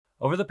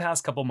Over the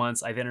past couple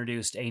months, I've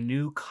introduced a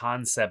new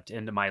concept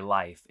into my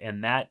life,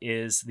 and that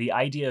is the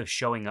idea of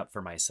showing up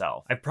for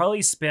myself. I've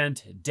probably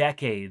spent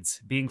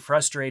decades being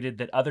frustrated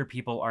that other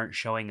people aren't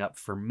showing up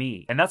for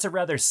me. And that's a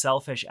rather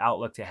selfish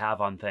outlook to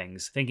have on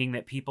things, thinking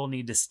that people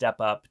need to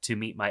step up to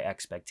meet my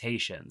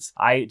expectations.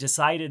 I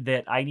decided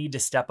that I need to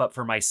step up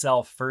for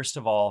myself, first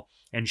of all,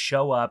 and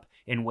show up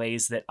in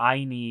ways that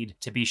I need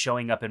to be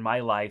showing up in my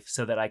life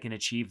so that I can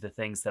achieve the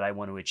things that I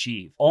want to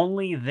achieve.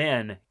 Only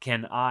then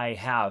can I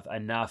have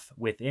enough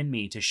within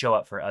me to show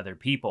up for other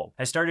people.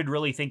 I started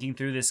really thinking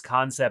through this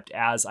concept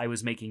as I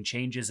was making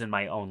changes in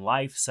my own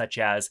life, such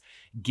as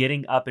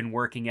getting up and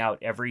working out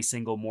every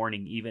single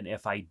morning, even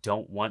if I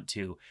don't want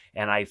to.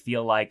 And I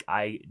feel like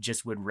I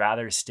just would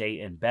rather stay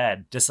in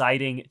bed,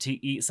 deciding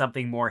to eat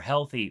something more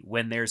healthy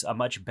when there's a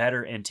much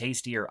better and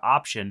tastier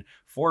option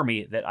for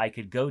me that I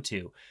could go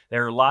to.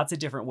 There are lots of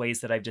different ways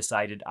that I've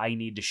decided I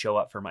need to show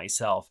up for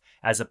myself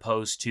as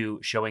opposed to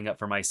showing up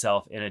for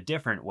myself in a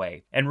different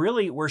way. And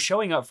really, we're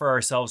showing up for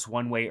ourselves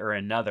one way or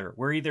another.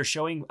 We're either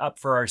showing up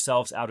for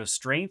ourselves out of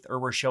strength or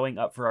we're showing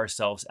up for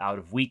ourselves out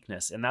of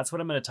weakness. And that's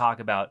what I'm going to talk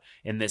about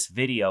in this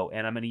video.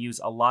 And I'm going to use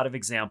a lot of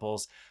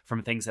examples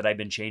from things that I've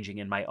been changing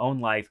in my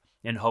own life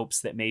in hopes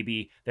that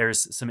maybe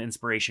there's some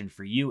inspiration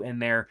for you in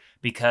there,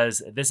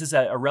 because this is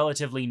a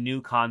relatively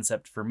new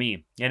concept for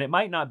me. And it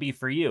might not be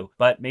for you,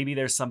 but maybe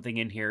there's something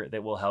in here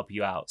that will help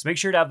you out. So make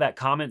sure to have that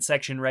comment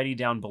section ready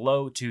down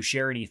below to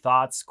share any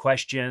thoughts,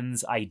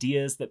 questions,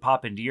 ideas that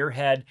pop into your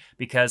head,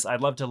 because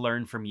I'd love to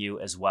learn from you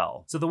as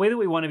well. So the way that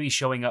we want to be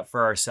showing up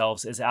for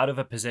ourselves is out of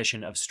a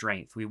position of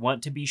strength. We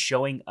want to be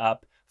showing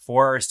up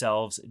for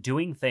ourselves,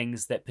 doing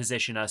things that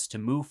position us to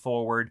move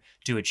forward,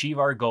 to achieve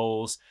our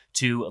goals,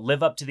 to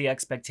live up to the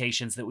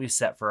expectations that we've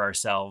set for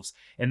ourselves.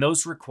 And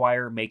those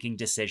require making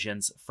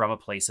decisions from a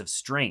place of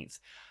strength.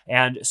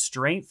 And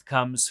strength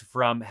comes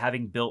from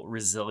having built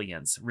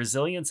resilience.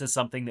 Resilience is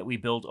something that we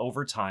build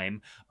over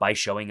time by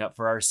showing up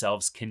for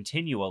ourselves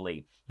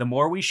continually. The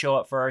more we show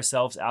up for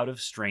ourselves out of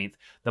strength,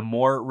 the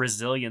more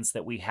resilience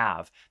that we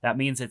have. That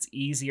means it's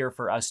easier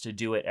for us to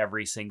do it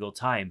every single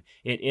time.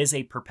 It is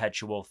a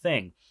perpetual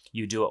thing.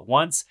 You do it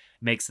once,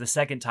 makes the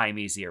second time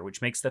easier, which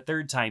makes the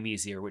third time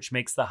easier, which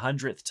makes the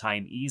 100th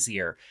time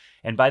easier.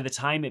 And by the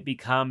time it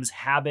becomes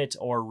habit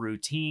or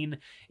routine,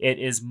 it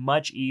is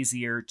much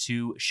easier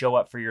to show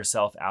up for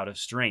yourself out of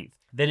strength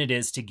than it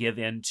is to give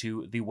in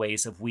to the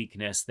ways of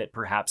weakness that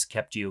perhaps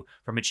kept you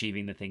from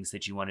achieving the things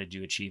that you wanted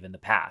to achieve in the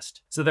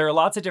past. So there are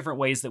lots of different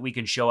ways that we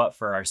can show up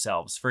for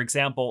ourselves. For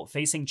example,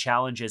 facing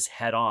challenges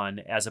head on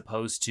as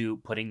opposed to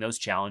putting those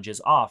challenges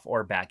off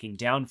or backing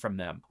down from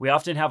them. We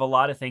often have a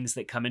lot of things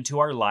that come into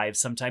our lives.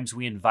 Sometimes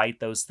we invite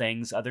those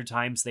things. Other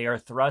times they are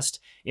thrust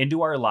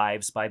into our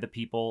lives by the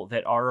people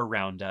that are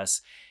around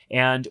us.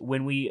 And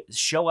when we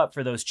show up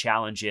for those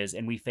challenges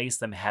and we face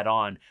them head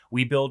on,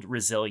 we build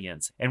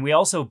resilience. And we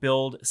also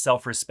build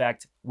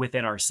self-respect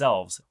within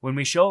ourselves. When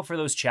we show up for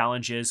those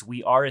challenges,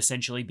 we are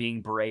essentially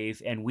being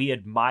brave, and we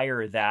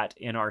admire that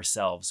in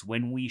ourselves.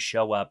 When we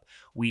show up,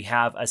 we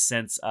have a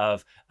sense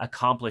of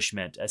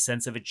accomplishment, a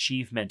sense of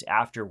achievement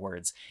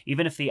afterwards.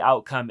 Even if the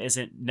outcome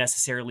isn't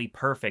necessarily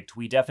perfect,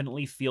 we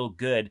definitely feel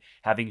good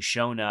having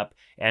shown up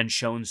and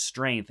shown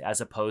strength as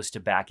opposed to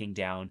backing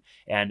down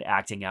and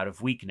acting out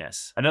of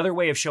weakness. Another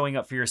way of showing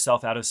up for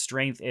yourself out of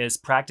strength is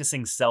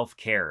practicing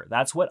self-care.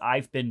 That's what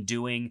I've been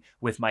doing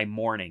with my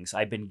mornings.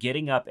 I've been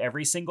getting up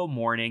every single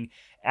morning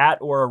at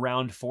or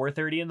around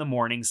 4:30 in the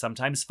morning,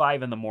 sometimes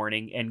 5 in the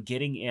morning, and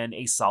getting in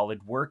a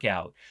solid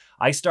workout.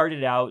 I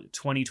started out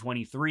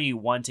 2023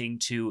 wanting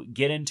to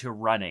get into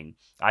running.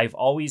 I've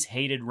always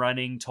hated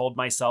running, told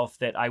myself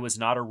that I was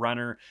not a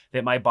runner,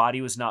 that my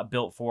body was not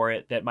built for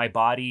it, that my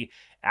body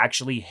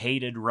actually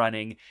hated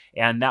running,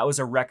 and that was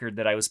a record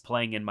that I was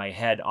playing in my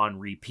head on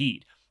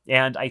repeat.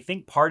 And I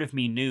think part of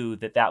me knew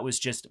that that was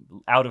just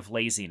out of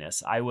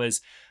laziness. I was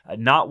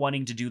not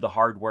wanting to do the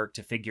hard work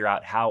to figure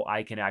out how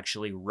I can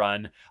actually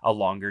run a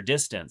longer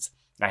distance.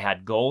 I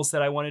had goals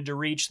that I wanted to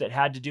reach that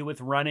had to do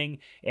with running,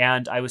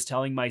 and I was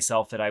telling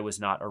myself that I was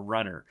not a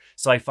runner.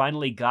 So I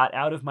finally got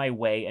out of my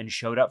way and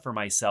showed up for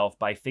myself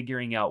by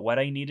figuring out what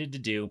I needed to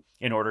do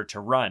in order to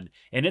run.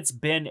 And it's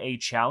been a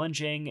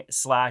challenging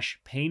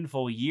 /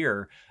 painful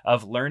year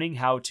of learning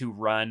how to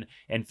run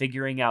and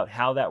figuring out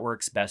how that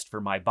works best for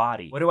my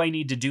body. What do I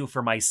need to do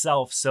for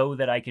myself so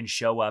that I can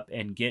show up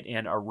and get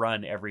in a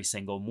run every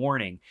single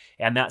morning?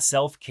 And that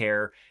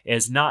self-care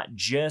is not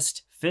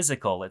just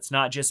physical. It's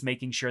not just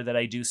making sure that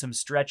I do some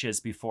stretches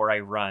before I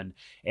run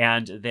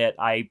and that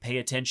I pay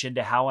attention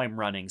to how I'm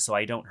running so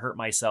I don't hurt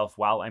myself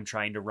while I'm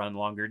trying to run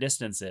longer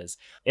distances.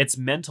 It's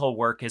mental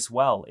work as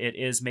well. It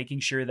is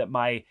making sure that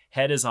my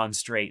head is on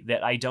straight,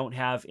 that I don't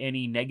have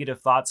any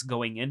negative thoughts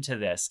going into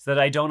this, that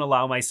I don't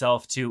allow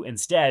myself to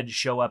instead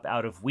show up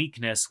out of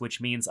weakness,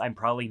 which means I'm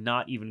probably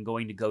not even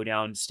going to go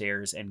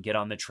downstairs and get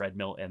on the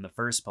treadmill in the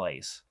first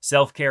place.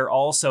 Self-care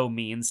also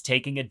means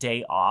taking a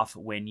day off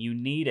when you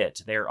need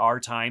it. There are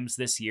times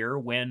this year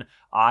when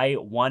I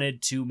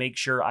wanted to make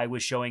sure I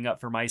was showing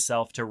up for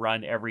myself to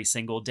run every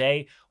single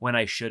day when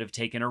I should have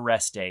taken a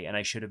rest day, and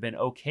I should have been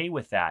okay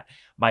with that.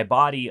 My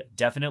body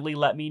definitely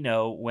let me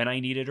know when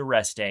I needed a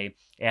rest day,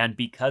 and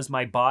because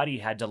my body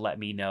had to let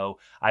me know,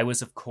 I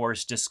was, of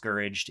course,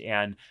 discouraged,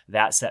 and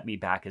that set me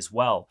back as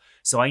well.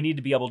 So I need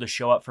to be able to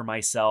show up for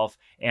myself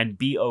and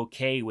be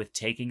okay with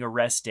taking a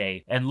rest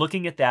day and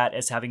looking at that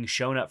as having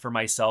shown up for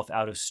myself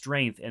out of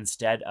strength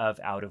instead of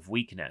out of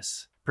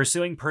weakness.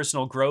 Pursuing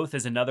personal growth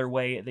is another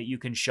way that you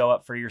can show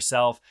up for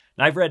yourself.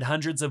 And I've read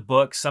hundreds of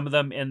books, some of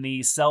them in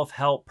the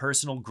self-help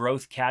personal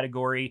growth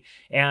category,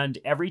 and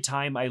every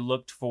time I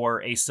looked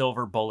for a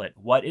silver bullet,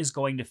 what is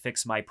going to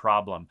fix my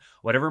problem?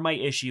 Whatever my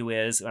issue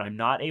is, and I'm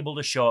not able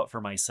to show up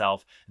for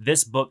myself,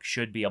 this book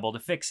should be able to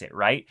fix it,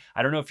 right?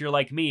 I don't know if you're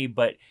like me,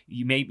 but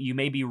you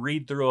maybe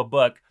read through a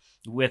book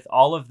with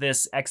all of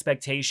this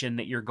expectation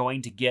that you're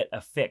going to get a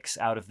fix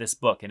out of this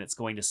book and it's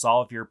going to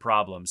solve your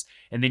problems.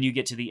 And then you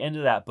get to the end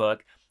of that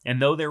book,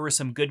 and though there were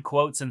some good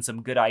quotes and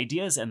some good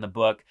ideas in the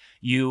book,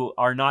 you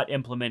are not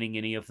implementing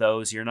any of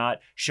those. You're not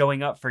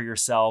showing up for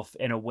yourself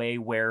in a way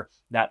where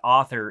that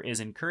author is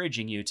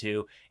encouraging you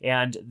to,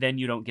 and then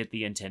you don't get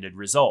the intended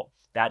result.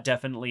 That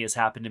definitely has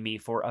happened to me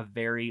for a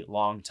very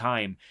long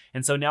time.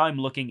 And so now I'm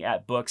looking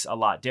at books a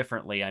lot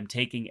differently. I'm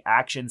taking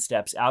action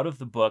steps out of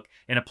the book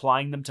and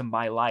applying them to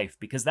my life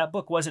because that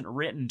book wasn't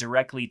written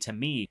directly to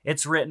me.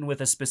 It's written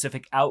with a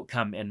specific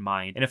outcome in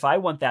mind. And if I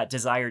want that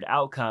desired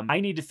outcome,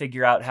 I need to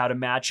figure out how to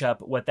match up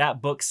what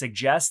that book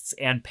suggests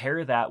and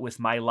pair that with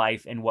my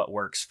life and what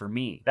works for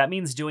me. That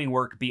means doing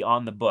work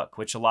beyond the book,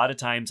 which a lot of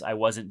times I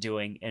wasn't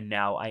doing and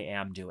now I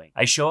am doing.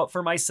 I show up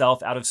for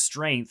myself out of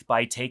strength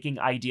by taking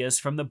ideas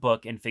from the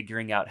book and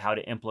figuring out how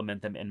to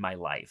implement them in my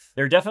life.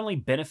 There are definitely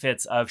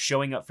benefits of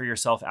showing up for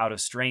yourself out of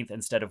strength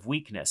instead of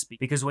weakness,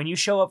 because when you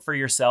show up for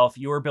yourself,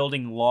 you are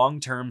building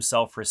long-term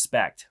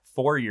self-respect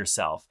for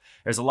yourself.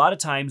 There's a lot of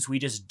times we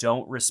just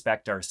don't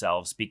respect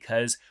ourselves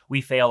because we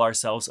fail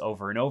ourselves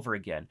over and over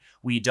again.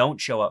 We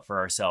don't show up for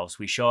ourselves.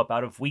 We show up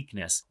out of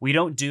weakness. We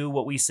don't do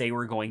what we say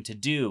we're going to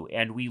do,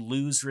 and we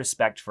lose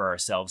respect for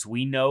ourselves.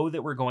 We know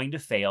that we're going to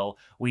fail.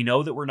 We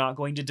know that we're not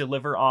going to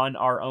deliver on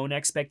our own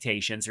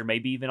expectations or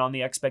maybe even on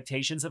the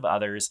expectations of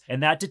others,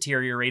 and that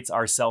deteriorates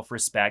our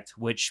self-respect,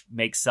 which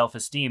makes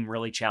self-esteem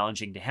really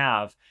challenging to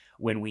have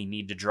when we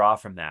need to draw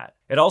from that.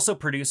 It also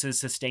produces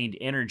sustained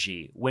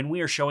energy. When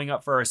we are showing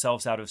up for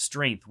ourselves out of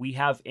strength, we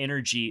have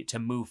energy to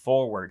move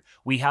forward.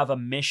 We have a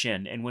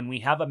mission, and when we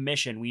have a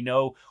mission, we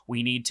know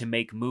we need to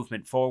make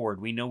movement forward.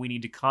 We know we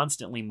need to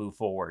constantly move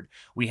forward.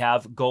 We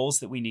have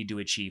goals that we need to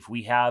achieve.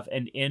 We have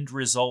an end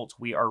result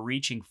we are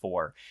reaching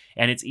for,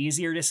 and it's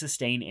easier to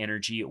sustain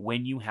energy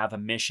when you have a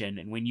mission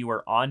and when you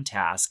are on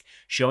task,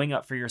 showing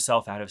up for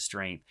yourself out of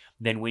strength,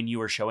 than when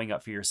you are showing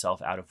up for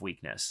yourself out of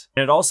weakness.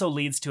 And it also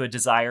leads to a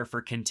desire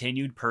for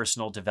continued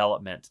personal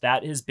development.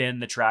 That has been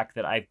the track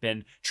that I've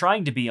been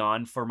trying to be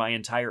on for my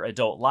entire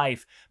adult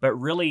life, but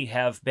really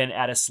have been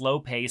at a slow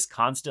pace,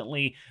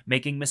 constantly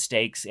making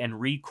mistakes and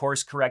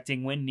recourse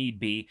correcting when need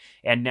be,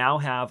 and now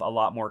have a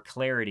lot more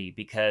clarity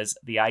because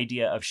the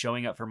idea of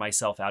showing up for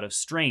myself out of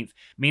strength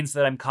means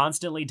that I'm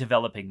constantly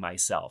developing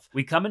myself.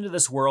 We come into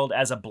this world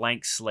as a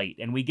blank slate,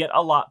 and we get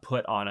a lot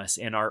put on us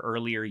in our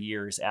earlier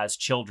years as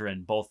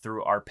children, both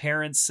through our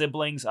parents,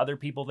 siblings, other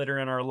people that are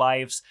in our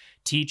lives,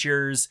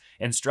 teachers,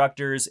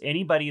 instructors,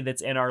 anybody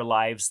that's in our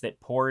lives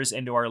that pours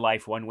into our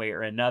life one way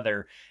or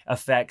another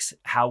affects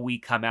how we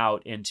come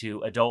out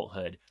into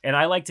adulthood. And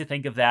I like to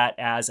think of that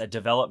as a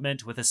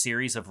development with a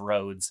series of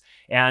roads.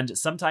 And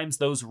sometimes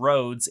those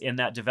roads in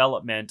that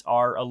development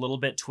are a little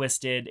bit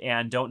twisted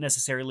and don't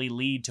necessarily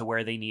lead to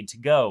where they need to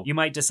go. You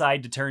might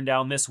decide to turn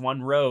down this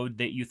one road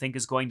that you think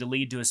is going to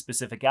lead to a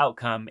specific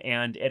outcome,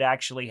 and it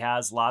actually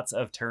has lots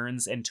of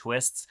turns and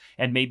twists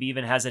and maybe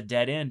even has a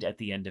dead end at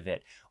the end of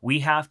it. We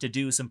have to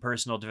do some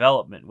personal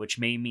development, which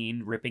may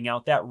mean ripping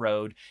out that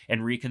road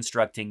and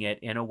reconstructing it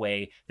in a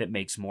way that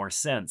makes more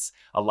sense.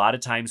 A lot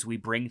of times we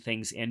bring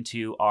things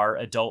into our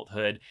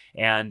adulthood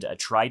and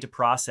try to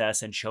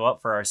process and show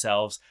up for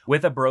ourselves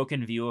with a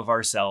broken view of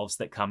ourselves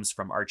that comes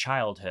from our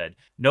childhood.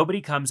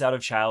 Nobody comes out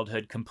of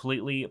childhood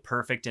completely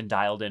perfect and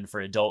dialed in for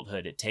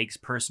adulthood. It takes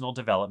personal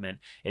development.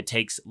 It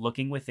takes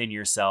looking within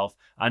yourself,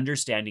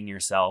 understanding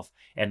yourself,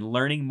 and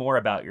learning more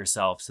about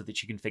yourself so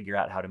that you can figure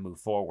out how to move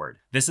forward.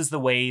 This is the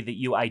way that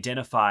you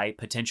identify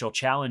potential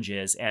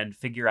challenges and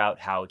figure out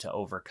how to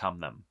overcome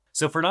them.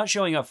 So if we're not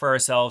showing up for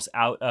ourselves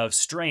out of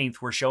strength,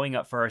 we're showing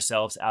up for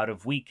ourselves out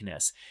of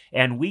weakness.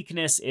 And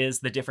weakness is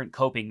the different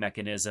coping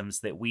mechanisms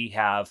that we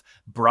have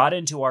brought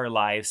into our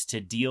lives to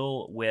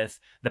deal with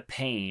the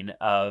pain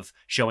of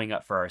showing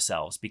up for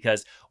ourselves,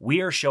 because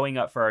we are showing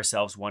up for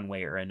ourselves one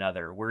way or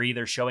another. We're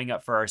either showing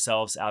up for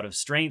ourselves out of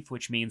strength,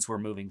 which means we're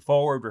moving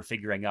forward, we're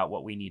figuring out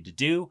what we need to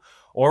do,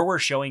 or we're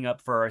showing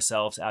up for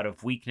ourselves out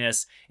of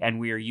weakness and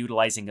we are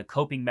utilizing a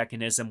coping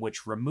mechanism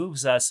which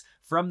removes us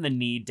from the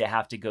need to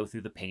have to go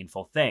through the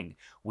painful thing.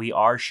 We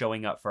are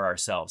showing up for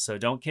ourselves. So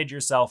don't kid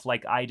yourself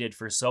like I did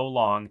for so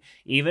long,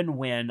 even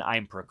when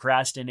I'm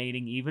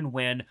procrastinating, even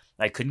when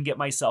I couldn't get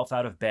myself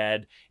out of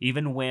bed,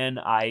 even when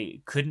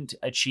I couldn't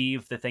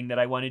achieve the thing that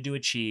I wanted to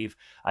achieve.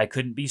 I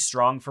couldn't be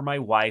strong for my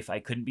wife. I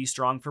couldn't be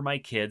strong for my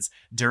kids.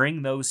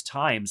 During those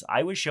times,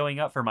 I was showing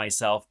up for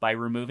myself by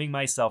removing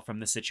myself from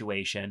the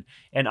situation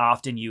and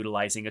often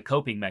utilizing a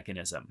coping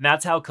mechanism. And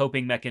that's how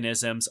coping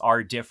mechanisms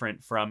are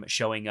different from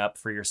showing up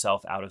for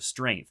yourself out of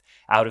strength.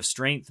 Out of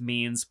strength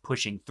means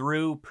pushing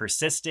through,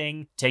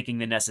 persisting, taking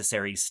the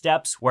necessary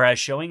steps, whereas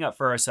showing up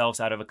for ourselves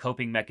out of a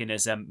coping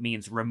mechanism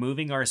means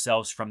removing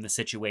ourselves from the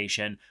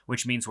situation,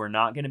 which means we're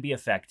not going to be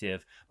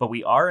effective, but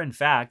we are, in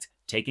fact,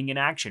 taking an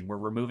action. We're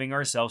removing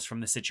ourselves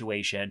from the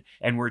situation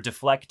and we're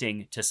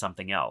deflecting to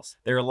something else.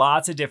 There are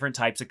lots of different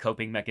types of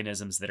coping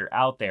mechanisms that are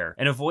out there,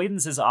 and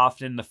avoidance is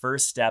often the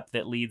first step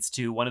that leads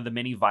to one of the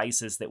many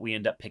vices that we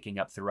end up picking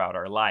up throughout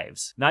our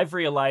lives. And I've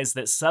realized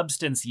that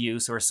substance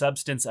use or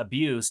substance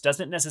abuse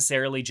doesn't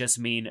necessarily just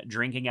mean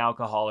drinking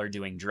alcohol or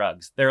doing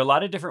drugs. There are a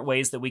lot of different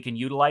ways that we can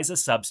utilize a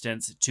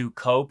substance to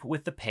cope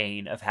with the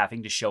pain of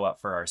having to show up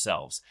for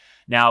ourselves.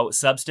 Now,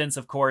 substance,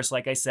 of course,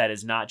 like I said,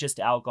 is not just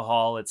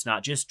alcohol, it's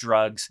not just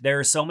drugs. There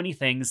are so many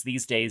things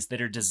these days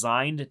that are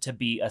designed to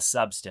be a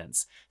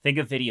substance. Think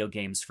of video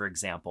games, for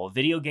example.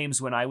 Video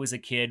games when I was a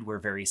kid were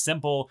very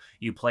simple.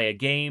 You play a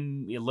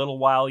game, a little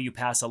while, you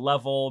pass a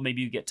level,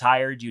 maybe you get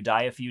tired, you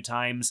die a few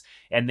times,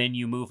 and then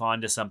you move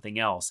on to something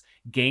else.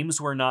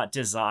 Games were not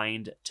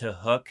designed to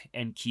hook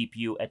and keep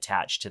you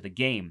attached to the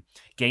game.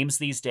 Games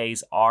these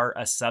days are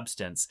a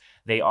substance.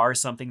 They are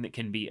something that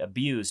can be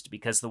abused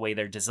because the way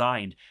they're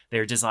designed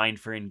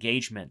for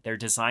engagement. They're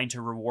designed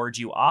to reward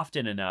you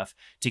often enough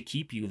to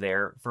keep you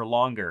there for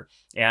longer.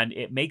 And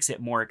it makes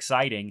it more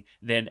exciting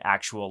than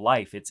actual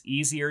life. It's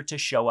easier to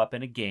show up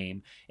in a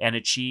game and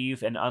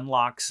achieve and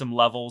unlock some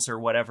levels or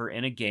whatever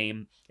in a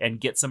game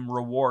and get some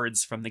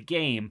rewards from the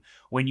game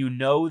when you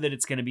know that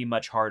it's going to be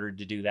much harder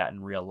to do that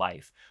in real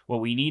life. What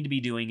we need to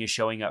be doing is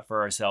showing up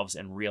for ourselves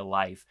in real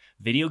life.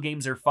 Video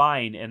games are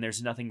fine and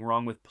there's nothing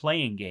wrong with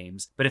playing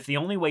games, but if the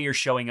only way you're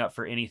showing up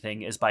for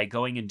anything is by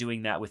going and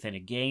doing that within a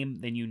game,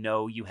 then you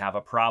know you have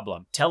a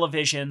problem.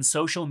 Television,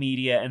 social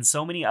media, and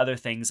so many other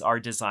things are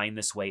designed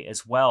this way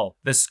as well.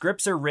 The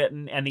scripts are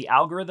written and the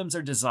algorithms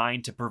are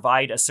designed to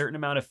provide a certain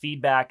amount of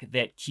feedback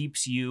that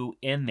keeps you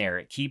in there.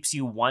 It keeps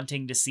you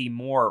wanting to see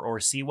more or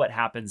see what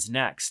happens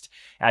next.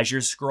 As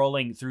you're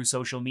scrolling through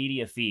social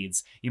media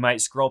feeds, you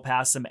might scroll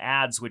past some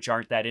ads which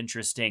aren't that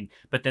interesting,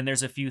 but then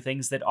there's a few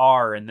things that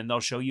are, and then they'll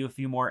show you a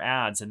few more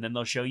ads, and then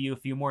they'll show you a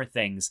few more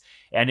things,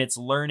 and it's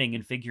learning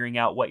and figuring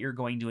out what you're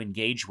going to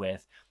engage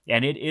with.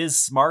 And it is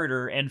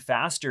smarter and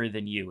faster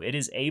than you. It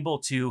is able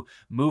to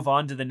move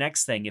on to the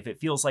next thing. If it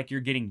feels like you're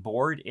getting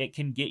bored, it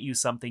can get you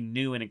something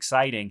new and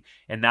exciting.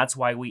 And that's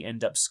why we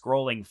end up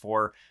scrolling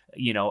for,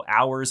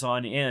 hours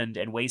on end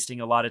and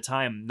wasting a lot of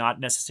time, not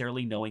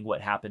necessarily knowing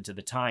what happened to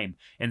the time.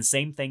 And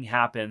same thing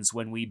happens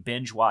when we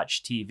binge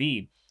watch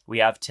TV. We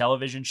have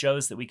television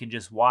shows that we can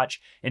just watch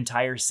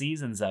entire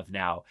seasons of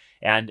now.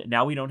 And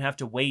now we don't have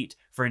to wait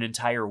for an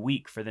entire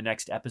week for the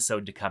next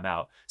episode to come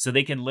out. So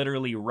they can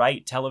literally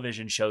write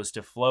television shows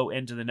to flow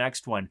into the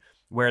next one,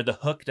 where the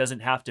hook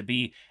doesn't have to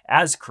be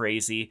as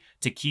crazy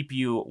to keep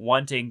you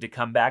wanting to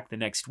come back the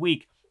next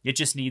week. It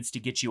just needs to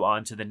get you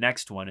on to the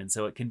next one. And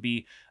so it can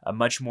be a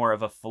much more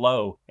of a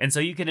flow. And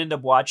so you can end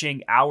up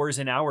watching hours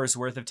and hours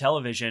worth of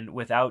television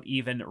without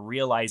even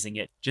realizing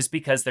it, just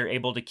because they're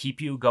able to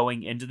keep you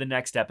going into the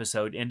next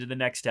episode,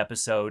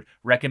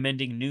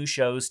 recommending new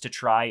shows to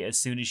try as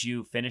soon as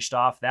you finished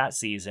off that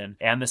season,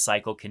 and the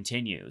cycle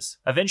continues.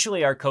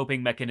 Eventually, our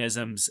coping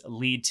mechanisms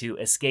lead to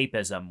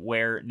escapism,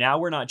 where now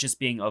we're not just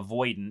being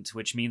avoidant,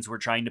 which means we're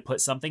trying to put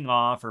something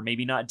off or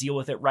maybe not deal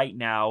with it right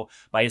now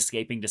by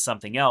escaping to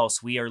something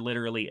else. We are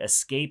literally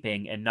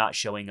escaping and not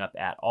showing up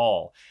at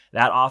all.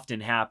 That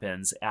often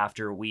happens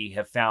after we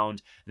have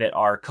found that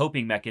our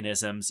coping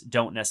mechanisms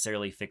don't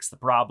necessarily fix the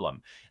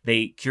problem.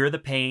 They cure the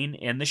pain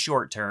in the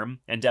short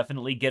term and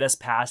definitely get us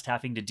past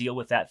having to deal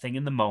with that thing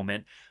in the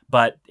moment,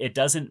 but it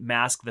doesn't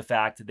mask the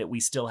fact that we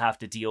still have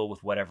to deal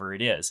with whatever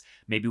it is.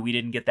 Maybe we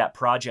didn't get that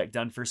project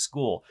done for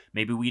school.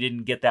 Maybe we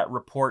didn't get that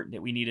report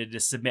that we needed to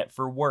submit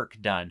for work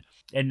done.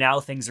 And now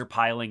things are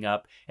piling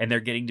up and they're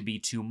getting to be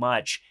too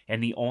much.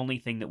 And the only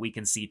thing that we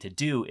can see to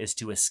do is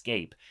to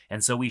escape.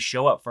 And so we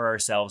show up for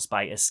ourselves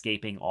by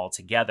escaping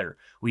altogether.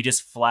 We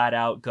just flat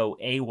out go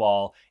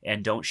AWOL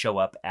and don't show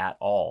up at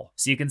all.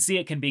 So you can see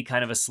it can be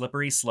kind of a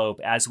slippery slope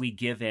as we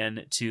give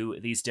in to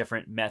these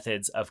different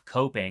methods of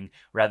coping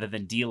rather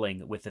than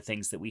dealing with the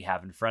things that we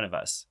have in front of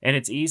us. And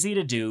it's easy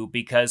to do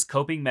because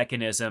coping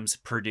mechanisms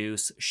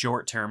produce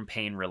short-term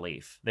pain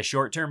relief. The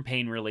short-term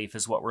pain relief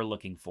is what we're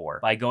looking for.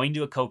 By going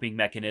to a coping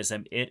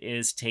mechanism, it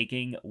is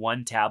taking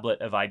one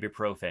tablet of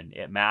ibuprofen.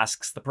 It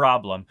masks the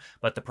problem,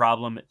 but the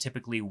problem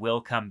typically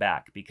will come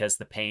back because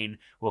the pain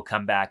will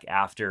come back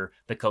after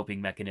the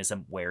coping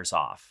mechanism wears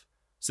off.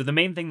 So, the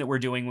main thing that we're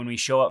doing when we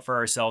show up for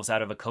ourselves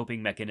out of a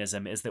coping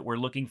mechanism is that we're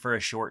looking for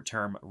a short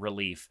term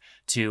relief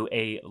to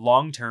a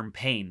long term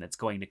pain that's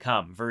going to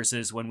come.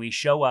 Versus when we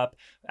show up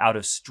out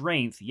of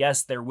strength,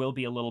 yes, there will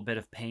be a little bit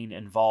of pain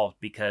involved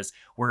because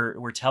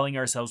we're telling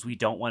ourselves we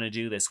don't want to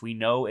do this. We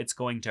know it's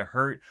going to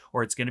hurt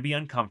or it's going to be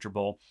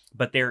uncomfortable,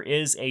 but there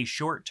is a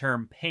short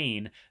term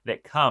pain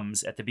that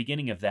comes at the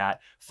beginning of that,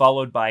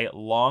 followed by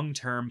long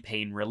term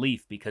pain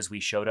relief because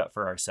we showed up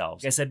for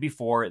ourselves. Like I said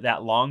before,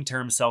 that long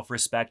term self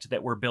respect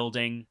that we're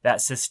building,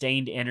 that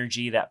sustained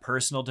energy, that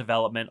personal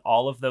development,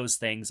 all of those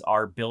things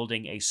are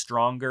building a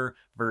stronger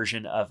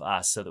version of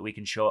us so that we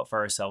can show up for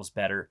ourselves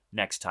better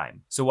next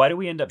time. So why do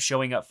we end up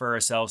showing up for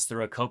ourselves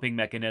through a coping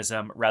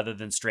mechanism rather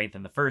than strength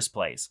in the first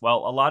place? Well,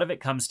 a lot of it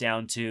comes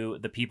down to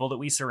the people that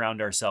we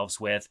surround ourselves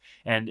with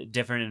and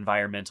different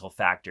environmental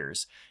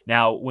factors.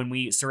 Now, when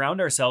we surround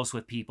ourselves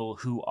with people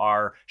who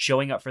are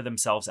showing up for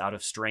themselves out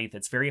of strength,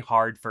 it's very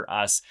hard for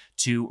us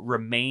to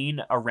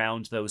remain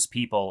around those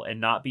people and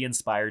not be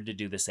inspired to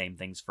do the same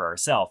things for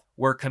ourselves.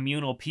 We're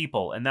communal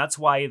people, and that's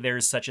why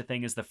there's such a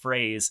thing as the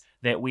phrase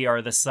that we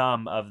are the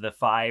sum of the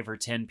 5 or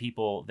 10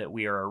 people that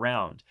we are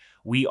around.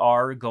 We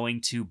are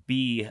going to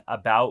be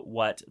about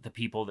what the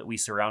people that we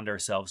surround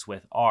ourselves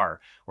with are.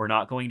 We're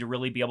not going to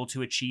really be able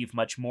to achieve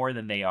much more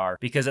than they are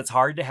because it's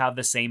hard to have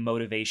the same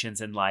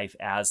motivations in life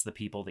as the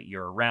people that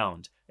you're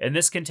around. And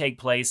this can take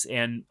place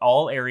in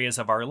all areas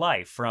of our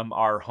life, from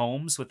our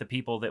homes with the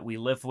people that we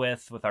live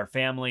with our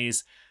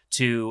families,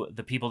 to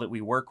the people that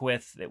we work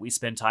with, that we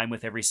spend time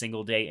with every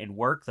single day in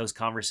work, those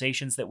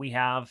conversations that we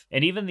have,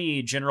 and even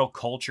the general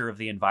culture of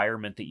the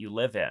environment that you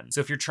live in.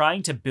 So if you're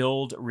trying to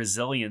build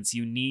resilience,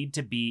 you need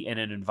to be in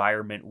an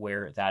environment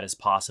where that is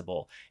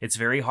possible. It's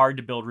very hard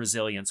to build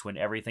resilience when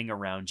everything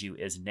around you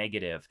is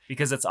negative,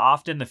 because it's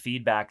often the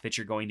feedback that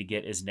you're going to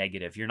get is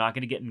negative. You're not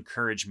going to get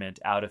encouragement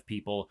out of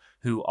people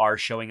who are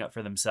showing up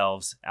for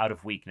themselves out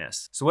of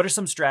weakness. So what are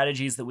some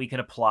strategies that we can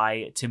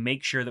apply to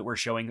make sure that we're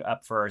showing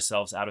up for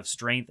ourselves out of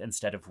strength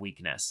instead of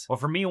weakness? Well,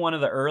 for me, one of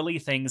the early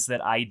things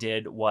that I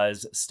did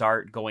was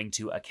start going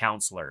to a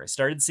counselor. I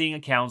started seeing a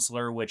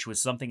counselor, which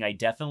was something I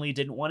definitely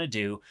didn't want to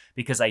do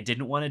because I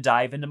didn't want to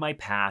dive into my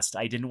past.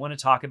 I didn't want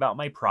to talk about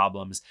my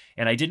problems,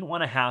 and I didn't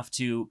want to have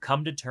to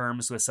come to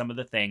terms with some of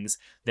the things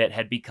that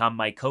had become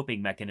my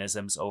coping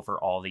mechanisms over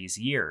all these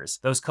years.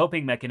 Those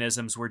coping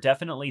mechanisms were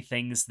definitely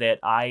things that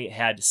I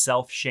had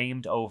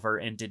self-shamed over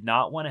and did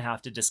not want to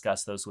have to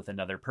discuss those with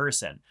another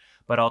person.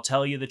 But I'll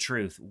tell you the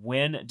truth,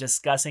 when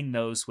discussing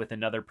those with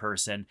another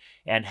person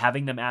and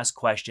having them ask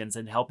questions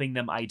and helping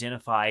them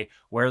identify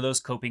where those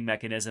coping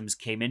mechanisms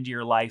came into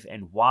your life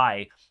and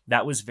why,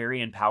 that was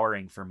very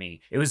empowering for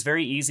me. It was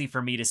very easy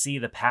for me to see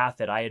the path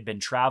that I had been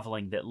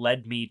traveling that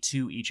led me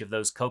to each of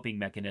those coping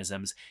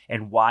mechanisms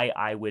and why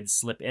I would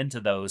slip into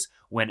those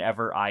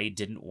whenever I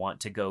didn't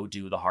want to go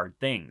do the hard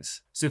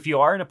things. So if you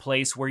are in a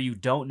place where you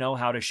don't know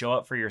how to show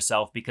up for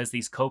yourself because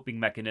these coping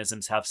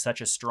mechanisms have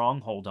such a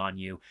stronghold on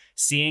you,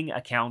 seeing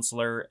a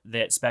counselor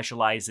that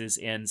specializes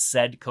in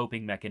said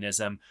coping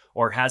mechanism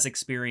or has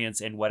experience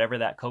in whatever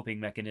that coping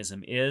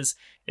mechanism is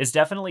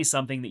definitely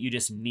something that you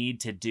just need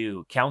to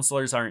do.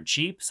 Counselors aren't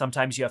cheap.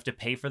 Sometimes you have to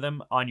pay for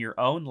them on your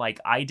own, like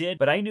I did,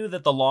 but I knew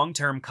that the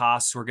long-term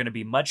costs were going to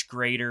be much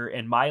greater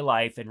in my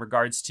life in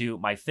regards to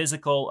my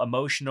physical,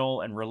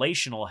 emotional, and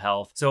relational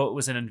health, so it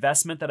was an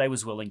investment that I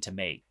was willing to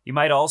make. You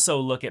might also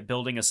look at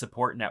building a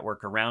support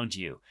network around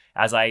you.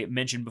 As I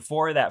mentioned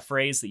before, that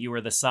phrase that you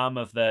are the sum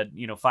of the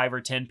 5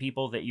 or 10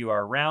 people that you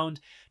are around,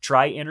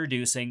 try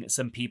introducing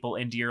some people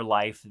into your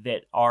life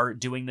that are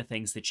doing the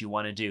things that you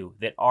want to do,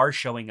 that are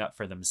showing up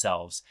for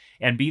themselves,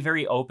 and be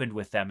very open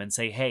with them and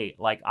say, hey,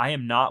 like, I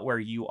am not where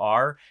you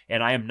are,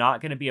 and I am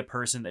not going to be a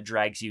person that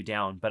drags you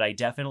down, but I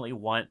definitely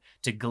want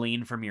to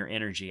glean from your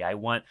energy. I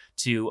want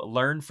to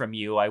learn from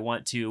you. I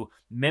want to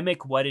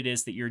mimic what it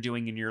is that you're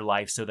doing in your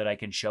life so that I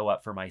can show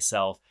up for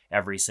myself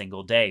every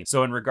single day.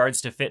 So in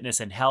regards to fitness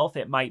and health,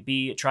 it might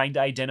be trying to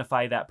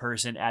identify that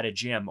person at a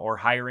gym or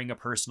hiring a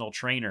personal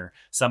trainer,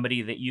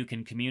 somebody that you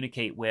can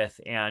communicate with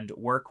and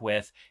work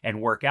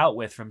out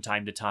with from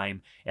time to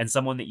time, and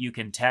someone that you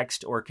can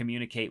text or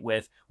communicate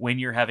with when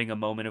you're having a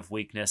moment of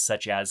weakness,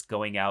 such as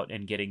going out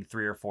and getting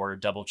 3 or 4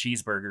 double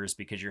cheeseburgers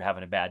because you're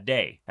having a bad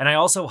day. And I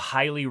also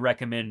highly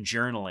recommend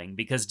journaling,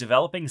 because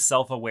developing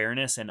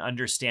self-awareness and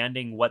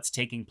understanding what's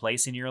taking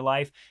place in your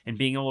life and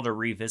being able to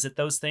revisit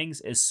those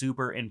things is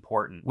super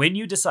important. When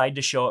you decide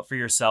to show up for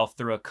yourself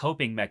through a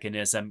coping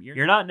mechanism,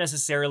 you're not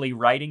necessarily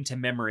writing to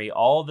memory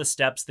all the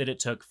steps that it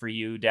took for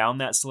you down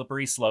that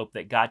slippery slope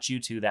that got you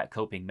to that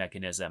coping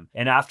mechanism.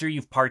 And after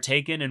you've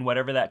partaken in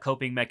whatever that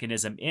coping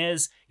mechanism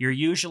is, you're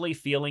usually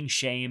feeling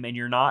shame and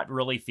you're not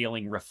really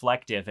feeling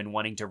reflective and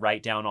wanting to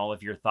write down all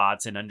of your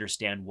thoughts and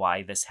understand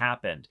why this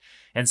happened.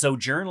 And so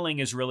journaling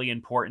is really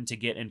important to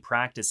get in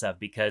practice of,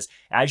 because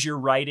as you're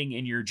writing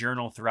in your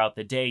journal throughout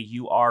the day,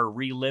 you are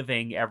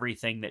reliving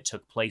everything that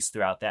took place place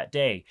throughout that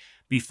day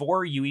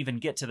before you even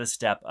get to the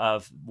step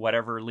of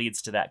whatever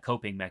leads to that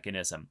coping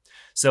mechanism.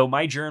 So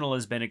my journal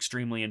has been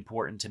extremely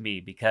important to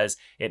me because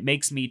it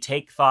makes me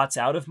take thoughts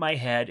out of my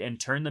head and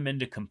turn them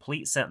into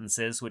complete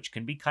sentences, which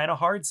can be kind of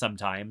hard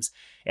sometimes,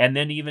 and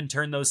then even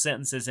turn those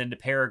sentences into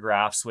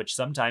paragraphs, which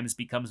sometimes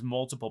becomes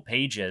multiple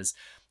pages.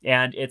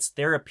 And it's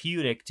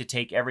therapeutic to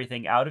take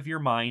everything out of your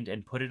mind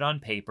and put it on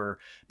paper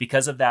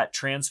because of that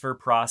transfer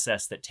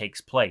process that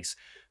takes place.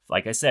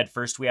 Like I said,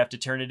 first we have to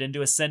turn it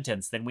into a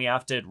sentence, then we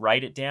have to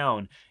write it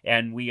down,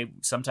 and we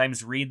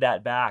sometimes read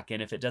that back.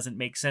 And if it doesn't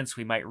make sense,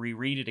 we might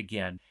reread it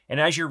again. And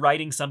as you're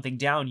writing something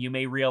down, you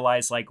may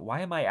realize, like,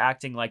 why am I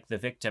acting like the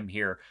victim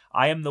here?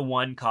 I am the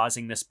one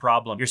causing this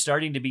problem. You're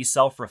starting to be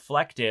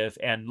self-reflective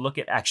and look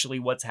at actually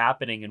what's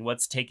happening and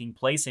what's taking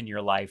place in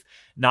your life,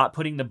 not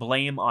putting the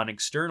blame on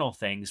external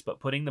things, but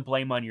putting the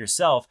blame on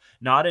yourself,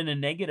 not in a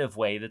negative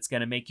way that's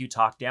going to make you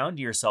talk down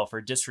to yourself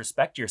or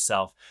disrespect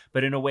yourself,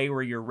 but in a way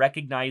where you're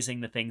recognizing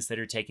the things that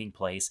are taking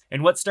place.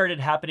 And what started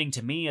happening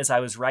to me as I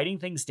was writing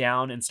things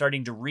down and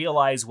starting to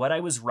realize what I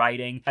was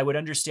writing, I would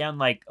understand,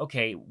 like,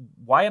 okay,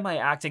 why am I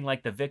acting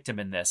like the victim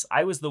in this?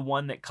 I was the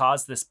one that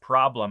caused this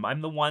problem.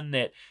 I'm the one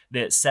that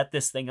set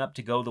this thing up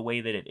to go the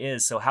way that it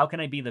is. So how can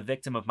I be the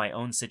victim of my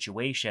own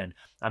situation?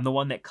 I'm the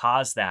one that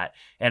caused that.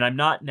 And I'm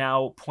not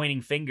now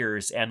pointing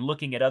fingers and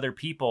looking at other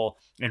people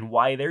and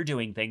why they're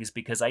doing things,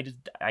 because I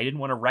didn't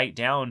want to write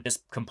down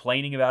just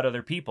complaining about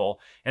other people.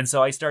 And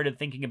so I started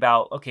thinking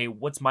about, okay,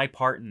 what's my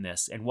part in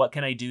this and what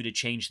can I do to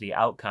change the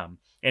outcome?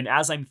 And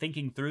as I'm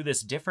thinking through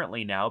this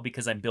differently now,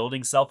 because I'm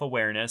building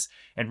self-awareness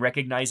and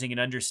recognizing and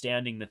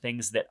understanding the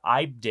things that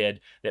I did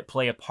that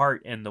play a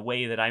part in the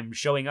way that I'm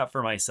showing up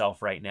for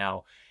myself right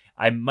now,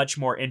 I'm much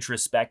more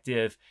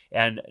introspective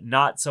and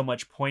not so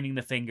much pointing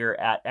the finger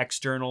at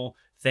external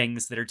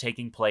things that are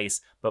taking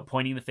place, but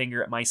pointing the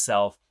finger at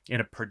myself in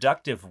a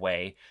productive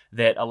way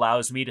that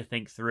allows me to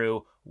think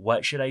through,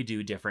 what should I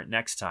do different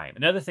next time?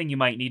 Another thing you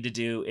might need to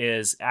do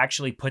is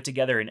actually put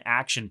together an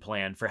action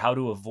plan for how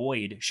to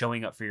avoid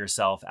showing up for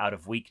yourself out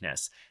of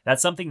weakness.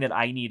 That's something that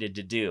I needed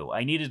to do.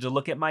 I needed to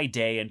look at my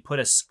day and put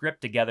a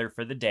script together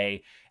for the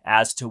day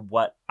as to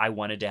what I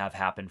wanted to have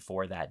happen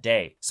for that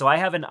day. So I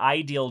have an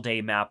ideal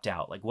day mapped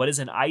out. Like, what does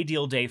an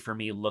ideal day for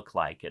me look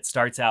like? It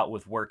starts out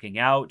with working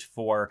out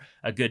for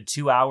a good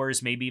 2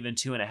 hours, maybe even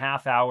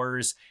 2.5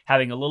 hours,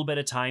 having a little bit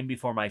of time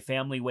before my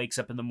family wakes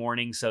up in the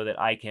morning so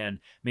that I can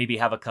maybe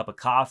have a cup of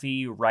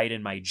coffee, write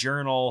in my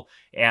journal,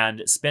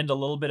 and spend a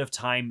little bit of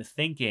time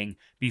thinking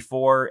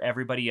before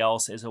everybody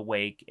else is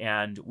awake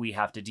and we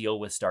have to deal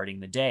with starting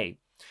the day.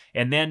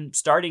 And then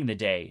starting the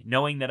day,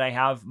 knowing that I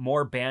have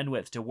more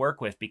bandwidth to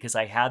work with because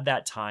I had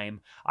that time.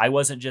 I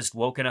wasn't just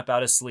woken up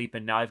out of sleep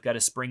and now I've got to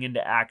spring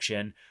into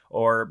action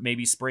or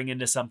maybe spring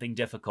into something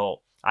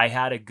difficult. I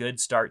had a good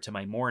start to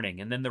my morning,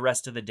 and then the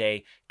rest of the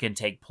day can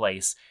take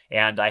place.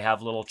 And I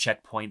have little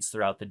checkpoints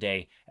throughout the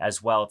day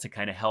as well to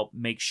kind of help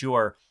make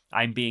sure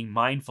I'm being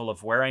mindful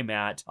of where I'm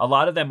at. A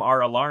lot of them are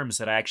alarms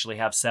that I actually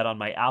have set on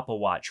my Apple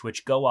Watch,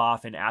 which go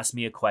off and ask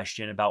me a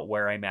question about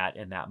where I'm at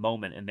in that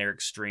moment, and they're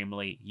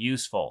extremely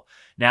useful.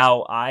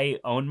 Now, I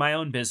own my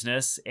own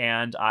business,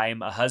 and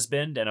I'm a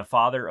husband and a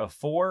father of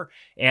 4,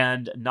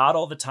 and not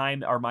all the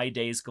time are my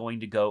days going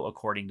to go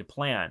according to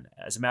plan.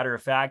 As a matter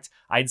of fact,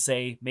 I'd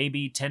say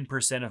maybe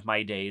 10% of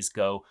my days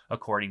go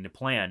according to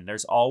plan.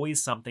 There's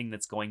always something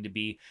that's going to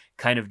be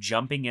kind of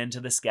jumping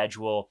into the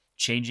schedule,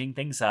 changing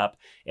things up.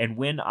 And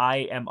when I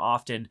am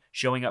often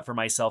showing up for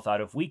myself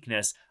out of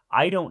weakness,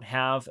 I don't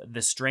have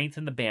the strength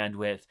and the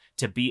bandwidth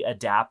to be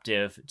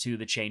adaptive to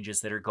the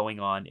changes that are going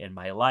on in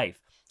my life.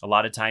 A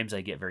lot of times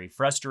I get very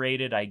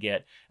frustrated, I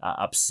get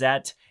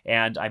upset,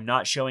 and I'm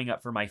not showing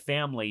up for my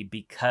family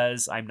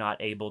because I'm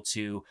not able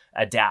to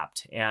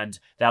adapt. And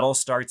that all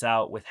starts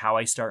out with how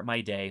I start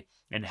my day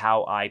and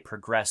how I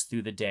progress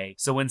through the day.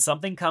 So when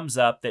something comes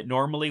up that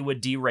normally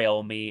would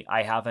derail me,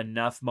 I have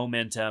enough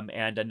momentum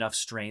and enough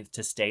strength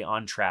to stay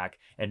on track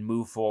and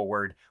move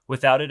forward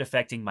without it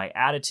affecting my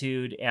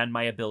attitude and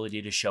my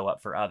ability to show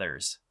up for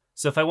others.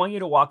 So if I want you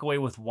to walk away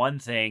with one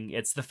thing,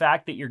 it's the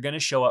fact that you're going to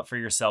show up for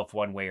yourself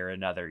one way or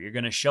another. You're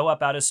going to show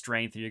up out of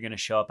strength or you're going to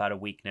show up out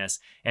of weakness.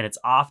 And it's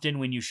often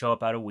when you show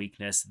up out of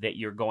weakness that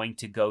you're going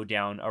to go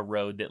down a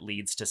road that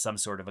leads to some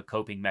sort of a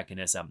coping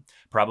mechanism,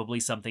 probably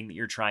something that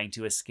you're trying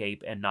to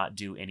escape and not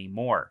do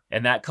anymore.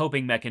 And that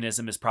coping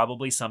mechanism is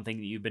probably something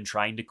that you've been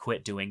trying to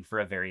quit doing for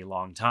a very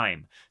long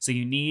time. So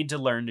you need to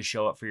learn to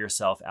show up for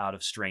yourself out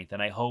of strength.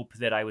 And I hope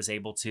that I was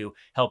able to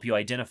help you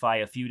identify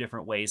a few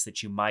different ways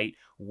that you might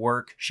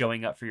work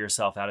showing up for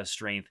yourself out of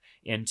strength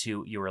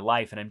into your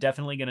life. And I'm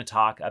definitely going to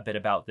talk a bit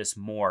about this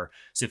more.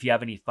 So if you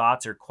have any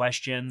thoughts or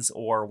questions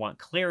or want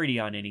clarity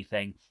on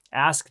anything,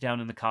 ask down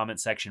in the comment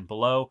section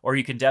below, or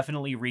you can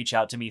definitely reach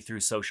out to me through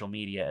social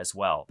media as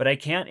well. But I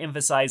can't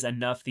emphasize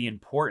enough the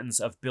importance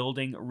of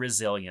building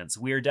resilience.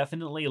 We are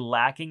definitely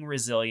lacking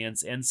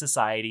resilience in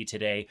society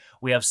today.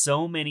 We have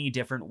so many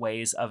different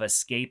ways of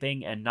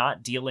escaping and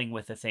not dealing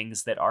with the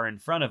things that are in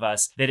front of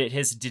us that it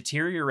has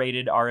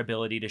deteriorated our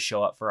ability to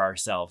show up for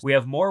ourselves. We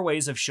have more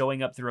ways of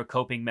showing up through a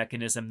coping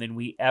mechanism than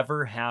we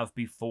ever have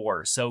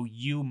before. So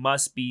you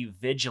must be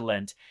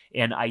vigilant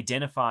in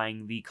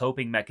identifying the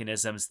coping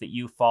mechanisms that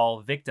you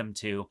fall victim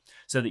to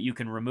so that you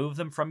can remove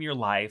them from your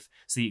life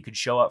so you can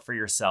show up for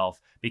yourself,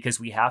 because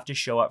we have to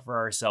show up for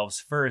ourselves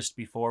first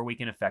before we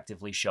can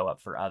effectively show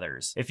up for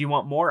others. If you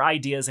want more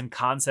ideas and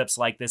concepts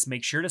like this,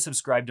 make sure to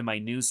subscribe to my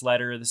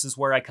newsletter. This is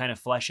where I kind of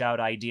flesh out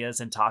ideas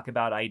and talk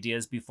about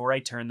ideas before I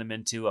turn them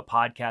into a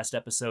podcast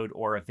episode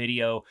or a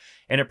video.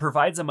 And it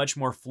provides a much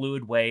more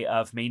fluid way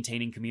of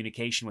maintaining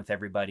communication with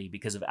everybody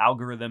because of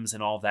algorithms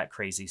and all of that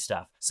crazy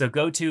stuff. So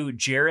go to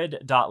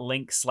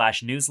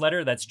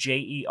jared.link/newsletter. That's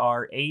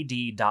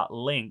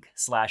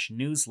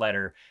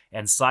JERAD.link/newsletter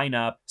and sign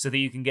up so that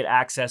you can get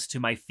access to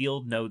my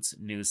Field Notes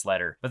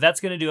newsletter. But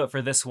that's going to do it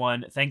for this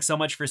one. Thanks so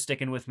much for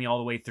sticking with me all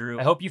the way through.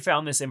 I hope you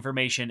found this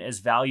information as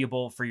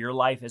valuable for your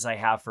life as I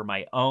have for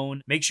my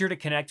own. Make sure to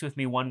connect with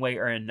me one way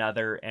or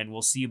another, and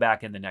we'll see you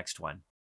back in the next one.